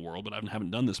thing in the world, but I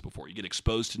haven't done this before. You get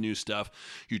exposed to new stuff.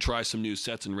 You try some new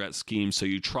sets and rep schemes. So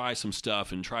you try some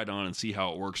stuff and try it on and see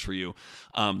how it works for you.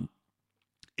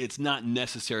 It's not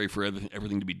necessary for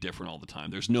everything to be different all the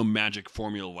time. There's no magic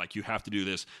formula like you have to do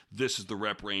this. This is the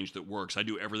rep range that works. I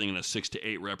do everything in a 6 to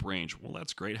 8 rep range. Well,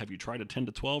 that's great. Have you tried a 10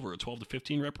 to 12 or a 12 to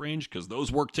 15 rep range? Because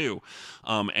those work too.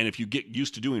 And if you get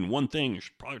used to doing one thing, you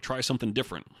should probably try something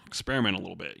different. Experiment a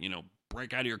little bit,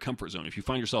 break out of your comfort zone. If you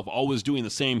find yourself always doing the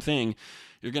same thing,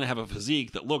 you're going to have a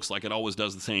physique that looks like it always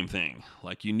does the same thing.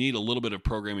 Like, you need a little bit of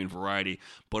programming variety,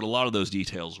 but a lot of those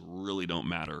details really don't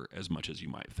matter as much as you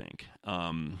might think.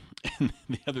 And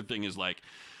the other thing is, like,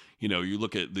 you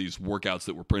look at these workouts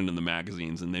that were printed in the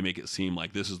magazines and they make it seem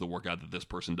like this is the workout that this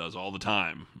person does all the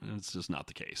time. And it's just not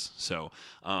the case. So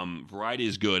variety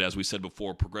is good. As we said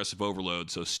before, progressive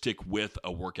overload. So stick with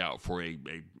a workout for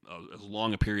as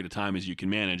long a period of time as you can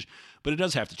manage, but it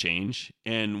does have to change.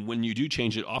 And when you do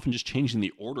change it, often just changing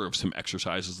the order of some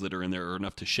exercises that are in there are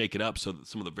enough to shake it up so that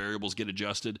some of the variables get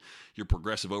adjusted, your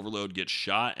progressive overload gets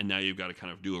shot, and now you've got to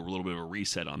kind of do a little bit of a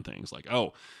reset on things. Like,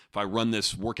 oh, if I run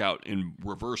this workout in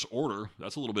reverse order,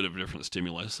 that's a little bit of a different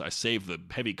stimulus. I save the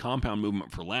heavy compound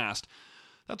movement for last.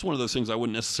 That's one of those things I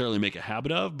wouldn't necessarily make a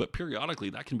habit of, but periodically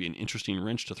that can be an interesting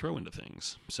wrench to throw into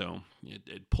things. So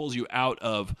it pulls you out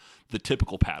of the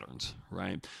typical patterns,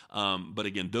 right? But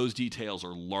again, those details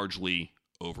are largely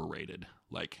overrated.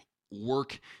 Like,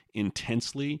 work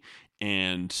intensely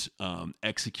and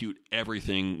execute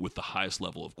everything with the highest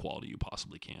level of quality you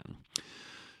possibly can.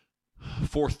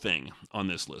 Fourth thing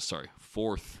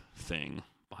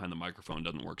behind the microphone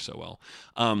doesn't work so well.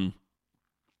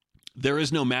 There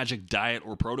is no magic diet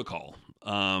or protocol.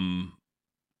 Kind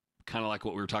of like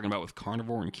what we were talking about with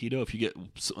carnivore and keto. If you get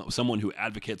someone who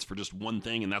advocates for just one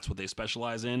thing and that's what they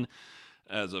specialize in,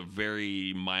 as a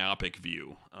very myopic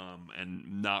view,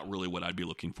 and not really what I'd be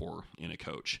looking for in a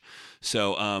coach.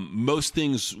 So most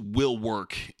things will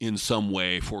work in some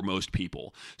way for most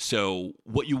people. So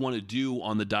what you want to do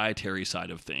on the dietary side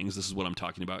of things, this is what I'm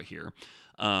talking about here,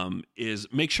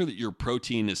 is make sure that your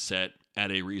protein is set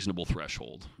at a reasonable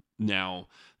threshold. Now,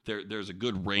 there's a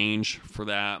good range for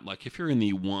that. Like, if you're in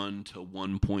the 1 to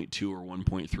 1.2 or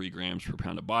 1.3 grams per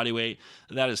pound of body weight,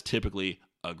 that is typically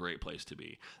a great place to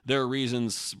be. There are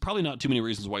reasons, probably not too many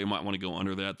reasons why you might want to go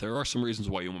under that. There are some reasons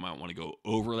why you might want to go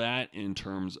over that in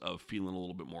terms of feeling a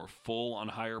little bit more full on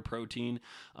higher protein.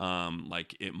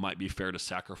 Like, it might be fair to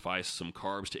sacrifice some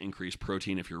carbs to increase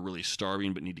protein if you're really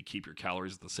starving but need to keep your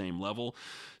calories at the same level.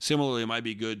 Similarly, it might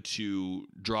be good to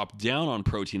drop down on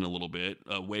protein a little bit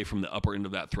away from the upper end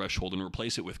of that threshold and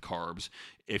replace it with carbs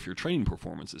if your training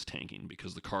performance is tanking,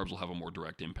 because the carbs will have a more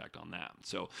direct impact on that.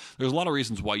 So there's a lot of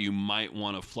reasons why you might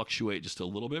want to fluctuate just a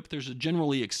little bit, but there's a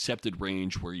generally accepted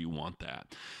range where you want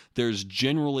that. There's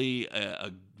generally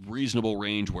a reasonable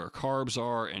range where carbs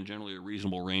are and generally a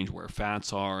reasonable range where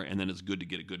fats are, and then it's good to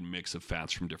get a good mix of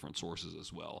fats from different sources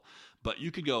as well. But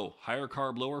you could go higher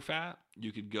carb, lower fat.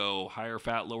 You could go higher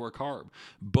fat, lower carb.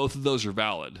 Both of those are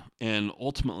valid. And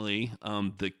ultimately,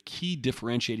 the key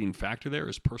differentiating factor there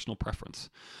is personal preference.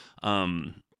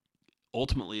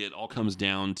 Ultimately, it all comes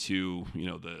down to,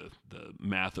 the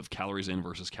math of calories in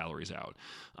versus calories out.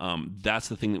 That's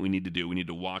the thing that we need to do. We need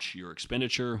to watch your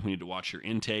expenditure. We need to watch your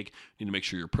intake. We need to make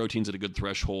sure your protein's at a good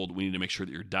threshold. We need to make sure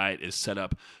that your diet is set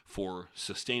up for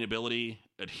sustainability,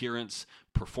 adherence,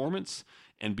 performance.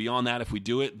 And beyond that, if we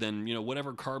do it, then,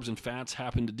 whatever carbs and fats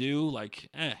happen to do,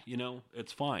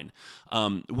 it's fine.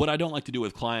 What I don't like to do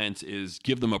with clients is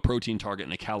give them a protein target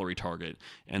and a calorie target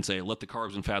and say, let the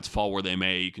carbs and fats fall where they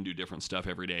may. You can do different stuff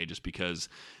every day, just because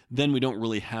then we don't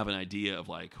really have an idea of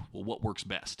what works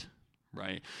best,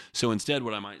 right? So instead,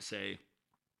 what I might say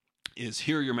is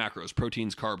here are your macros: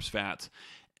 proteins, carbs, fats.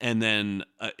 And then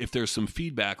if there's some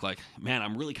feedback like, man,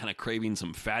 I'm really kind of craving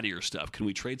some fattier stuff. Can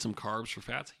we trade some carbs for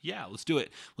fats? Yeah, let's do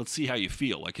it. Let's see how you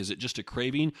feel. Like, is it just a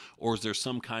craving, or is there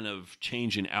some kind of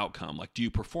change in outcome? Like, do you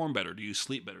perform better? Do you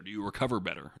sleep better? Do you recover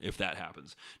better if that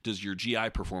happens? Does your GI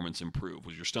performance improve?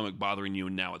 Was your stomach bothering you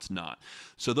and now it's not?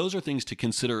 So those are things to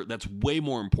consider. That's way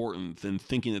more important than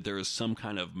thinking that there is some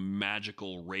kind of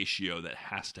magical ratio that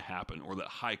has to happen, or that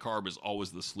high carb is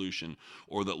always the solution,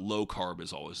 or that low carb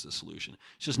is always the solution.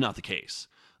 It's just not the case.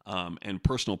 And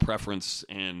personal preference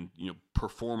and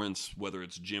performance, whether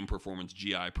it's gym performance,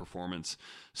 GI performance,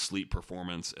 sleep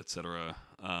performance, etc.,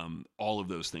 all of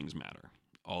those things matter.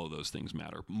 All of those things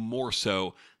matter more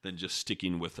so than just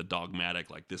sticking with a dogmatic,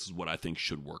 like, this is what I think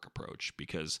should work approach.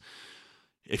 Because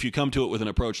if you come to it with an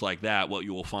approach like that, what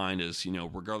you will find is,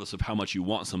 regardless of how much you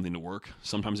want something to work,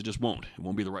 sometimes it just won't. It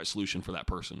won't be the right solution for that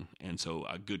person. And so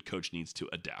a good coach needs to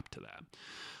adapt to that.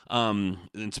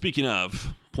 And speaking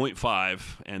of, point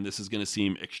 5, and this is going to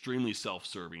seem extremely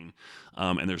self-serving,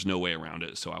 and there's no way around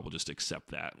it, so I will just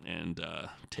accept that and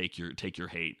take your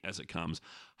hate as it comes.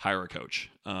 Hire a coach.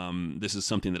 This is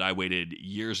something that I waited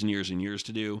years and years and years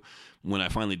to do. When I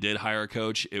finally did hire a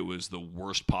coach, it was the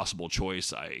worst possible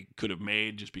choice I could have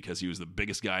made, just because he was the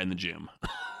biggest guy in the gym.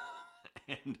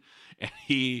 And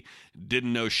he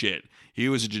didn't know shit. He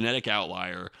was a genetic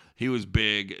outlier. He was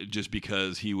big just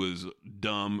because he was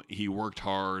dumb. He worked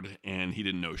hard, and he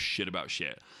didn't know shit about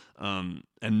shit. And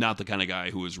not the kind of guy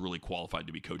who was really qualified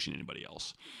to be coaching anybody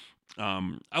else.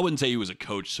 I wouldn't say he was a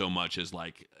coach so much as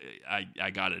like I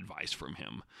got advice from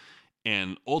him.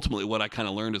 And ultimately what I kind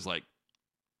of learned is like,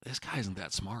 this guy isn't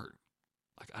that smart.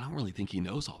 Like, I don't really think he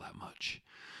knows all that much,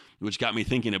 which got me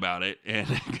thinking about it, and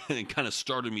it kind of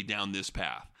started me down this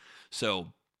path. So,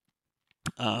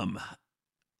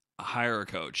 hire a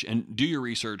coach and do your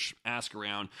research, ask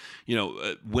around.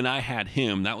 When I had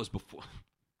him, that was before.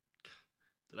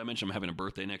 Did I mention I'm having a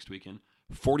birthday next weekend?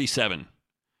 47.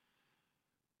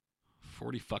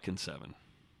 40 fucking 7.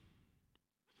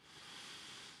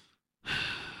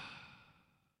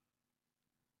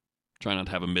 Trying not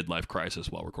to have a midlife crisis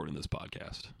while recording this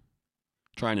podcast.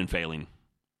 Trying and failing.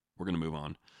 We're going to move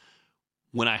on.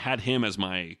 When I had him as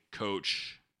my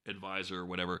coach, advisor,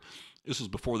 whatever, this was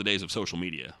before the days of social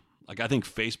media. Like, I think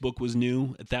Facebook was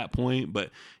new at that point,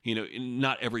 but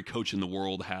not every coach in the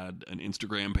world had an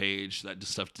Instagram page. That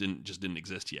just stuff didn't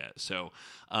exist yet. So,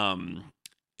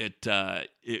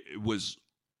 it was,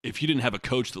 if you didn't have a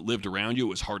coach that lived around you, it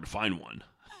was hard to find one.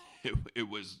 It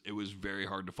was very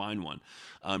hard to find one.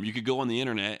 You could go on the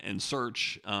internet and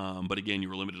search, but again, you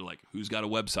were limited to like who's got a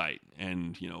website.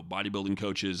 And bodybuilding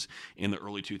coaches in the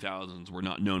early 2000s were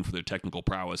not known for their technical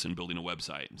prowess in building a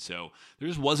website, so there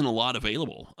just wasn't a lot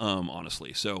available,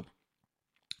 honestly. So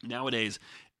nowadays,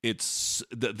 it's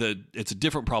it's a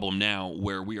different problem now,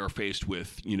 where we are faced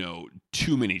with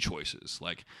too many choices.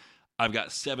 Like, I've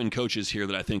got 7 coaches here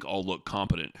that I think all look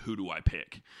competent. Who do I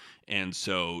pick? And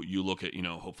so you look at,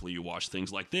 hopefully you watch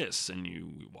things like this, and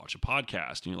you watch a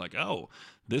podcast, and you're like, oh,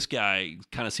 this guy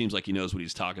kind of seems like he knows what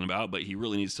he's talking about, but he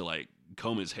really needs to like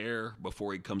comb his hair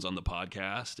before he comes on the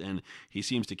podcast. And he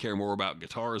seems to care more about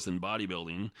guitars than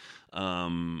bodybuilding.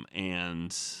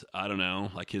 And I don't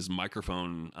know, like his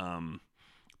microphone,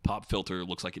 pop filter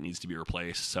looks like it needs to be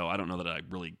replaced. So I don't know that I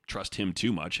really trust him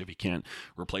too much. If he can't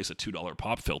replace a $2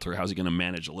 pop filter, how's he going to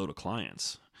manage a load of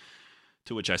clients?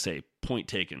 To which I say, point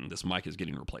taken, this mic is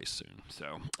getting replaced soon.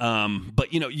 So,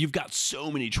 but you've got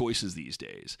so many choices these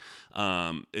days.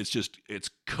 It's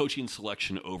coaching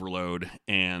selection overload,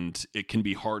 and it can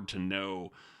be hard to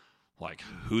know like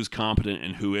who's competent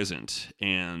and who isn't.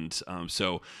 And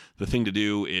so the thing to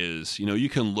do is, you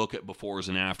can look at befores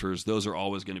and afters. Those are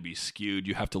always going to be skewed.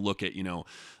 You have to look at,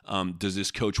 does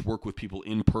this coach work with people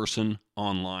in person,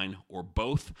 online, or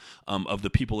both? Of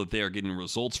the people that they are getting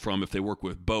results from, if they work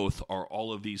with both, are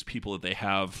all of these people that they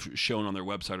have shown on their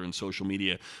website or in social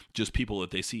media just people that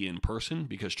they see in person?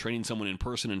 Because training someone in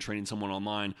person and training someone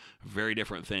online, very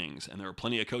different things. And there are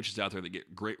plenty of coaches out there that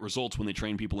get great results when they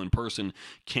train people in person,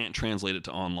 can't translate it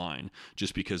to online,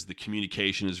 just because the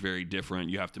communication is very different.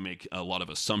 You have to make a lot of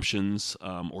assumptions,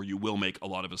 or you will make a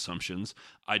lot of assumptions.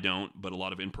 I don't, but a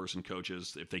lot of in-person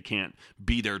coaches, if they can't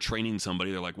be there training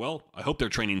somebody, they're like, well, I hope their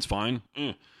training's fine.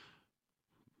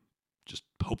 Just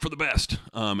hope for the best,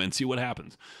 and see what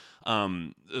happens.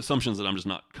 Assumptions that I'm just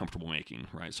not comfortable making,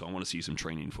 right? So I want to see some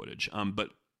training footage. But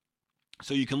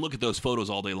so you can look at those photos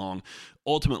all day long.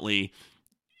 Ultimately,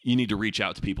 you need to reach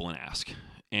out to people and ask.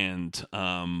 And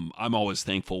I'm always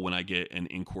thankful when I get an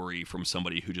inquiry from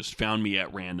somebody who just found me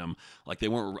at random. Like they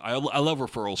weren't. I love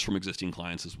referrals from existing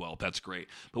clients as well. That's great.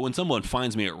 But when someone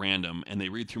finds me at random and they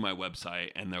read through my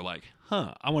website and they're like,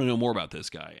 "Huh, I want to know more about this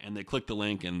guy," and they click the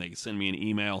link and they send me an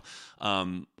email,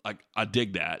 I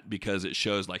dig that because it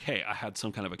shows like, hey, I had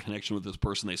some kind of a connection with this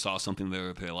person. They saw something there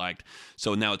that they liked.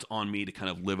 So now it's on me to kind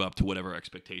of live up to whatever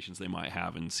expectations they might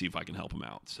have and see if I can help them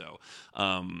out. So.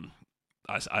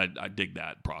 I dig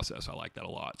that process. I like that a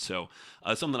lot. So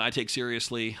something I take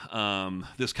seriously.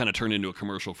 This kind of turned into a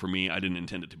commercial for me. I didn't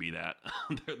intend it to be that.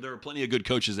 There are plenty of good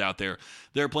coaches out there.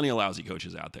 There are plenty of lousy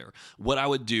coaches out there. What I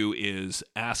would do is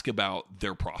ask about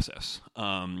their process.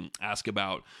 Ask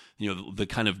about the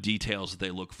kind of details that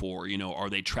they look for. Are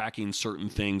they tracking certain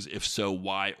things? If so,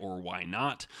 why or why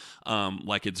not?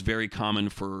 Like it's very common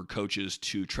for coaches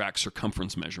to track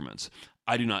circumference measurements.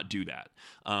 I do not do that.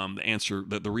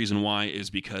 The reason why is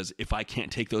because if I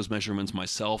can't take those measurements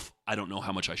myself, I don't know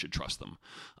how much I should trust them.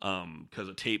 Because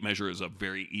a tape measure is a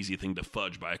very easy thing to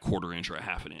fudge by a 1/4 inch or a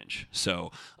 1/2 inch.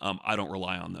 So I don't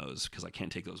rely on those because I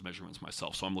can't take those measurements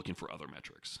myself. So I'm looking for other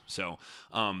metrics. So,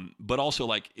 but also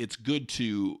like it's good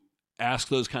to ask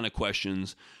those kind of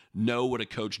questions, know what a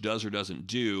coach does or doesn't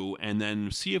do, and then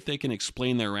see if they can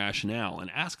explain their rationale and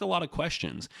ask a lot of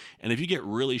questions. And if you get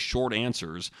really short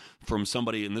answers from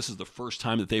somebody, and this is the first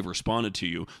time that they've responded to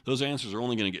you, those answers are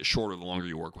only going to get shorter the longer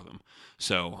you work with them.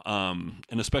 So,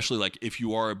 and especially like if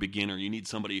you are a beginner, you need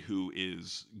somebody who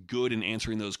is good in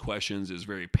answering those questions, is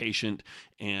very patient,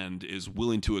 and is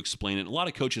willing to explain it. A lot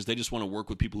of coaches, they just want to work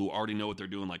with people who already know what they're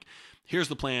doing. Like, here's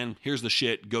the plan, here's the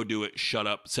shit, go do it, shut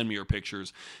up, send me your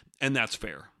pictures. And that's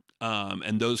fair.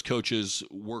 And those coaches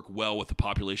work well with the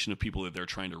population of people that they're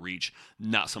trying to reach,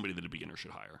 not somebody that a beginner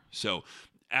should hire. So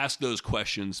ask those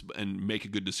questions and make a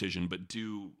good decision, but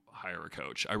do hire a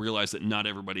coach. I realize that not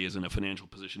everybody is in a financial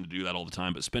position to do that all the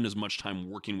time, but spend as much time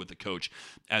working with the coach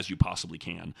as you possibly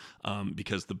can,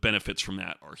 because the benefits from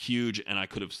that are huge, and I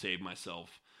could have saved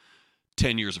myself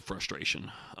 10 years of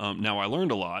frustration. Now, I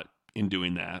learned a lot in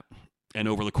doing that, and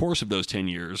over the course of those 10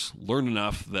 years, learned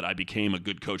enough that I became a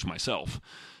good coach myself.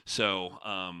 So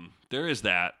there is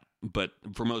that, but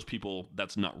for most people,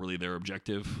 that's not really their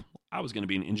objective. I was going to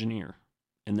be an engineer,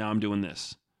 and now I'm doing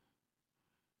this.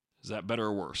 Is that better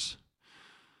or worse?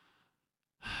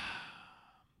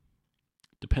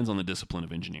 Depends on the discipline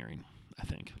of engineering, I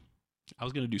think. I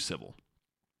was going to do civil.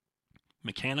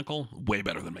 Mechanical, way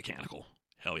better than mechanical.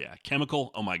 Hell yeah.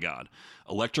 Chemical, oh my God.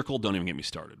 Electrical, don't even get me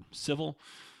started. Civil's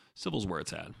where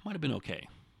it's at. Might have been okay.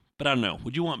 But I don't know.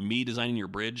 Would you want me designing your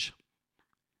bridge?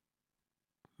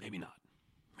 Maybe not.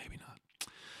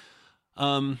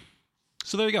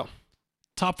 So there you go.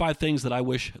 Top 5 things that I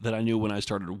wish that I knew when I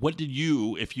started. What did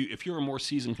you, if you're a more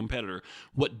seasoned competitor,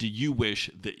 what do you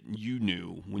wish that you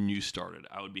knew when you started?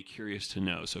 I would be curious to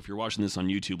know. So if you're watching this on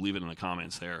YouTube, leave it in the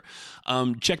comments there.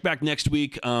 Check back next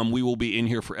week. We will be in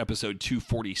here for episode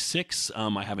 246.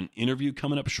 I have an interview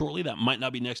coming up shortly. That might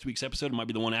not be next week's episode. It might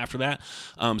be the one after that.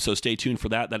 So stay tuned for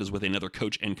that. That is with another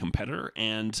coach and competitor.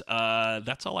 And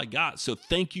that's all I got. So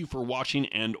thank you for watching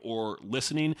and or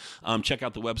listening. Check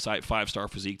out the website,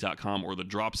 5starphysique.com or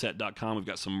the dropset.com. We've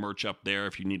got some merch up there.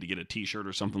 If you need to get a t-shirt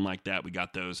or something like that, we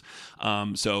got those.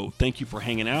 So thank you for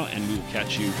hanging out, and we will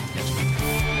catch you next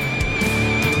week.